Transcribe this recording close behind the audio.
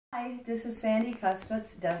Hi, this is Sandy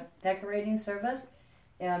Cuspit's decorating service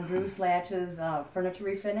and Bruce Latch's furniture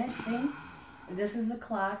refinishing. This is the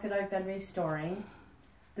clock that I've been restoring.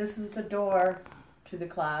 This is the door to the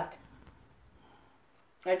clock.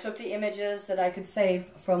 I took the images that I could save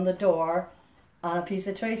from the door on a piece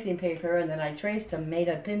of tracing paper, and then I traced them, made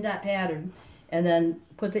a pin dot pattern, and then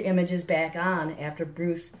put the images back on after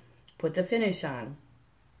Bruce put the finish on.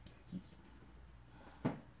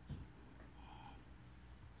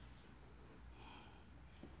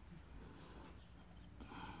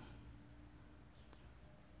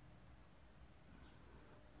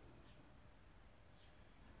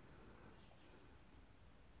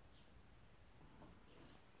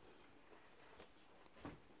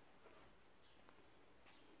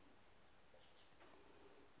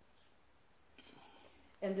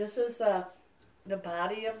 And this is the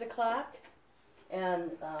body of the clock,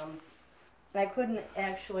 and I couldn't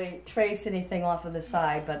actually trace anything off of the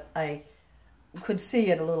side, but I could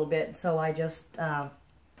see it a little bit, so I just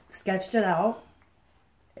sketched it out,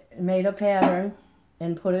 made a pattern,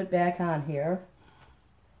 and put it back on here.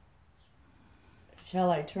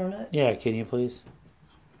 Shall I turn it? Yeah, can you please?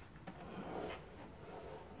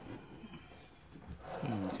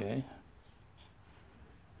 Okay.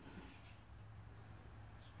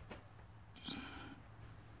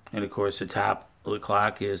 And of course the top of the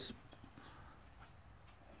clock is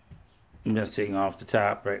missing off the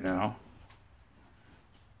top right now.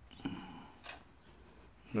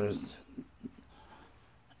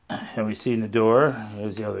 Have we seen the door?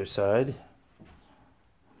 Here's the other side.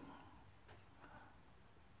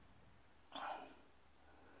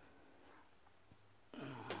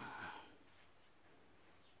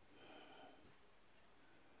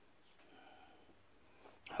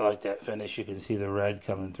 I like that finish. You can see the red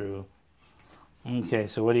coming through. Okay,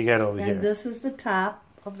 so what do you got over here? And this is the top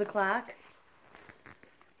of the clock.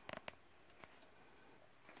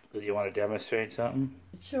 Do you want to demonstrate something?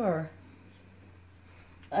 Sure.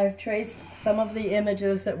 I've traced some of the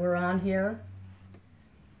images that were on here.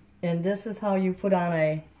 And this is how you put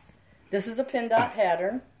on this is a pin dot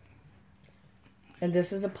pattern. And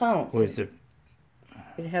this is a pounce. It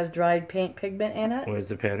has dried paint pigment in it. Where's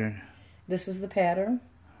the pattern? This is the pattern.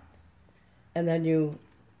 And then you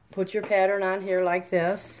put your pattern on here like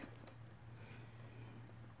this.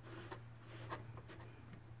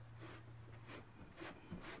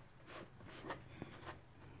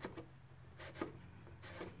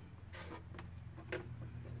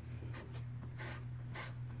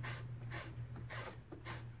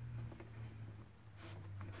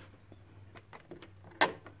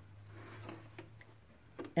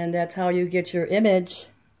 And that's how you get your image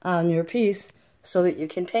on your piece so that you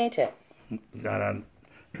can paint it. Not on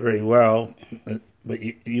very well, but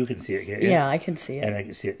you can see it, can't you? Yeah, I can see it. And I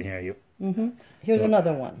can see it here. Here's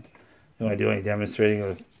another one. You want to do any demonstrating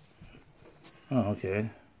of? Oh, okay.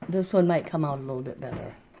 This one might come out a little bit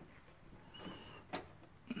better.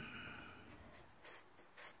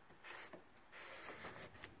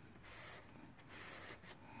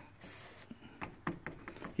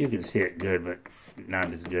 You can see it good, but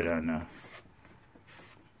not as good on the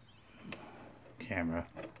camera.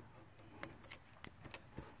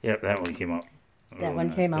 Yep, that one came out. That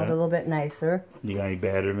one came out a little bit nicer. You got any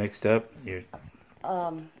batter mixed up?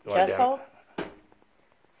 Gesso?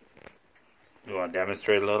 You want to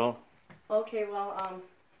demonstrate a little? Okay, well,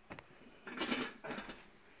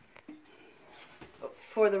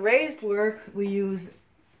 for the raised work, we use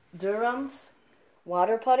Durham's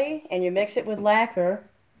water putty, and you mix it with lacquer,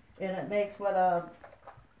 and it makes what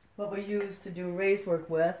we use to do raised work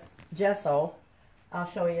with, gesso. I'll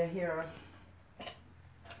show you here.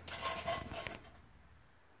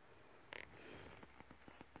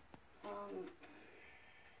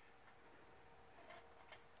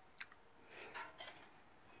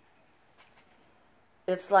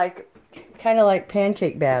 It's like, kind of like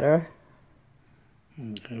pancake batter.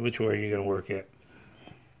 Okay, which way are you going to work it?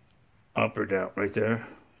 Up or down? Right there?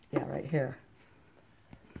 Yeah, right here.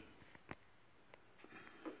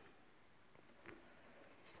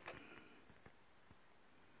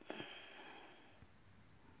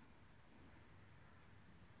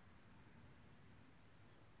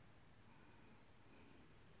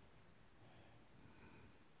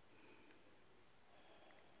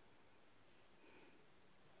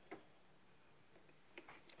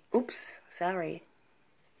 Oops, sorry.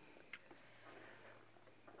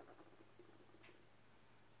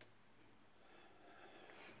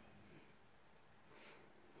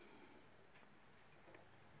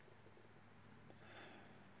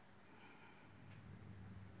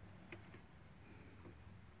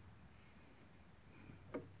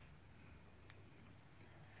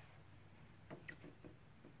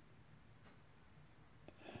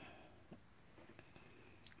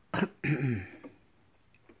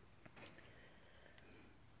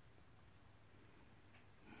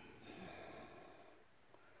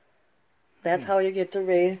 That's how you get the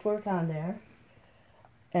raised work on there.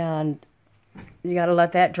 And you got to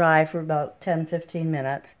let that dry for about 10-15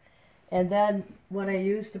 minutes. And then what I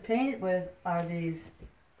use to paint it with are these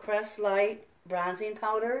Crest Light bronzing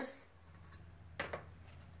powders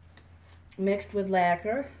mixed with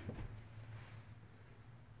lacquer.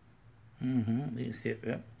 Mm-hmm. You can see it,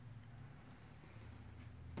 yeah.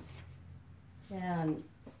 And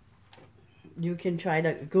you can try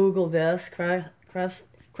to Google this,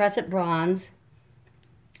 Crescent Bronze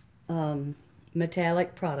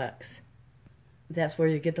metallic products. That's where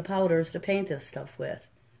you get the powders to paint this stuff with.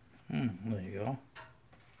 There you go.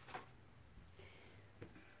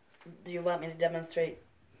 Do you want me to demonstrate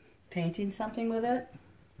painting something with it?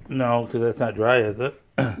 No, because that's not dry, is it?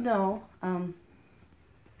 No.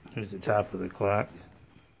 Here's the top of the clock.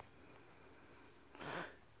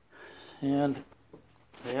 And,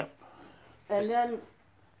 yep, And then,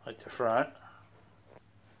 like the front.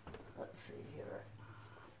 let's see here.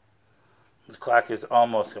 The clock is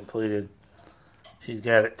almost completed. She's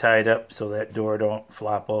got it tied up so that door don't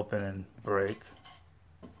flop open and break.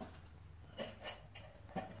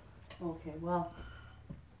 Okay, well,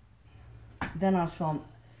 then I'll show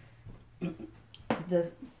them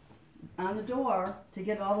this on the door to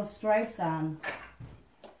get all the stripes on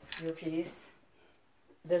your piece.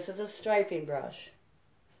 This is a striping brush.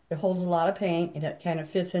 It holds a lot of paint and it kind of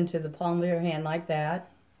fits into the palm of your hand like that.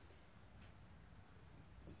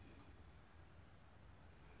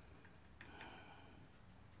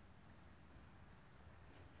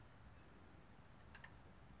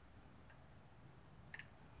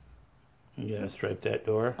 You gonna stripe that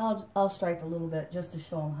door? I'll stripe a little bit just to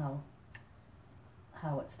show them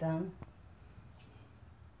how it's done.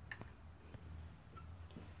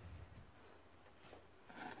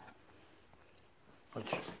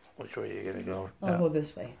 Which way are you gonna go? I'll go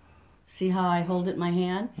this way. See how I hold it in my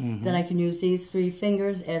hand? Then I can use these 3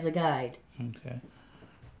 fingers as a guide. Okay.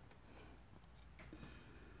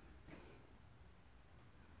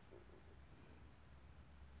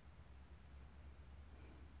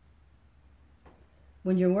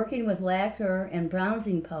 When you're working with lacquer and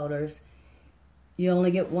bronzing powders, you only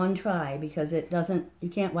get one try because you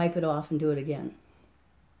can't wipe it off and do it again.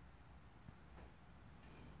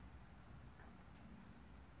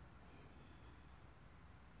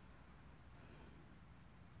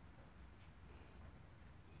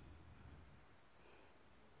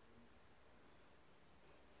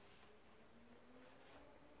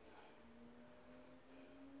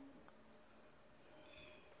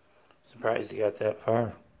 Surprised you got that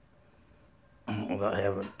far without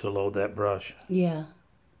having to load that brush. Yeah.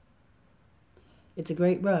 It's a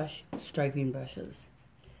great brush, striping brushes.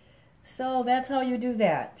 So that's how you do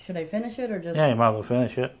that. Should I finish it or just... Yeah, you might as well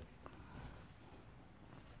finish it.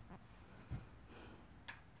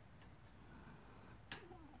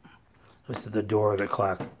 This is the door of the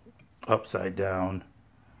clock upside down.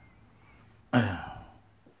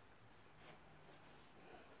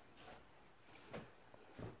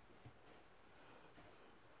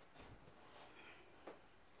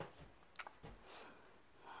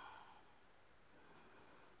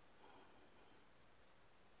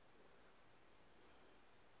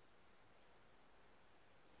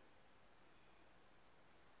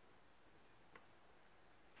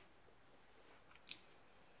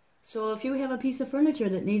 So if you have a piece of furniture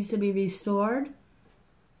that needs to be restored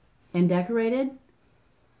and decorated,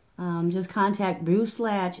 just contact Bruce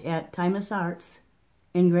Latch at Timeless Arts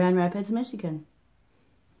in Grand Rapids, Michigan.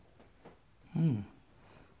 I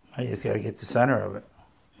just got to get the center of it.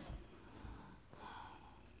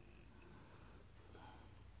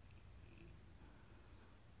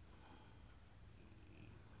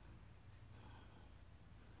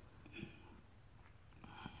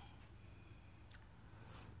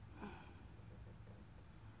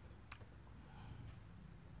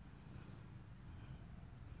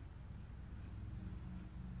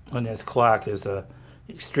 And this clock is a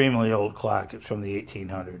extremely old clock. It's from the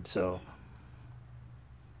 1800s, so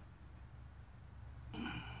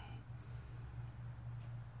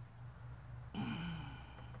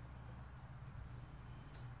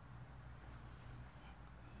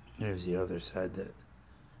here's the other side that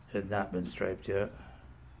has not been striped yet.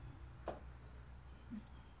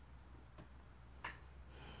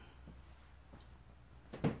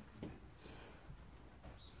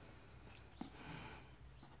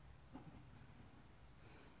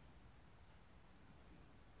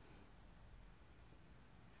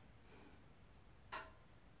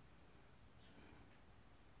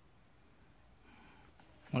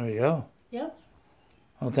 There you go. Yep.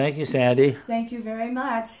 Well, thank you, Sandy. Thank you very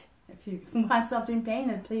much. If you want something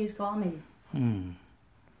painted, please call me.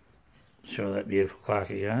 Show that beautiful clock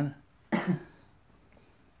again.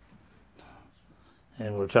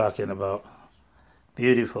 And we're talking about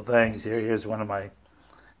beautiful things here. Here's one of my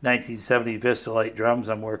 1970 Vistalite drums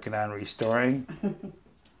I'm working on restoring.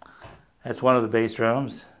 That's one of the bass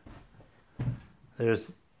drums.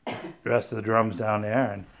 There's the rest of the drums down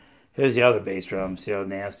there. And here's the other bass drum. See how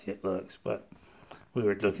nasty it looks. But we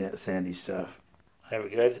were looking at Sandy's stuff. Have a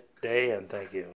good day and thank you.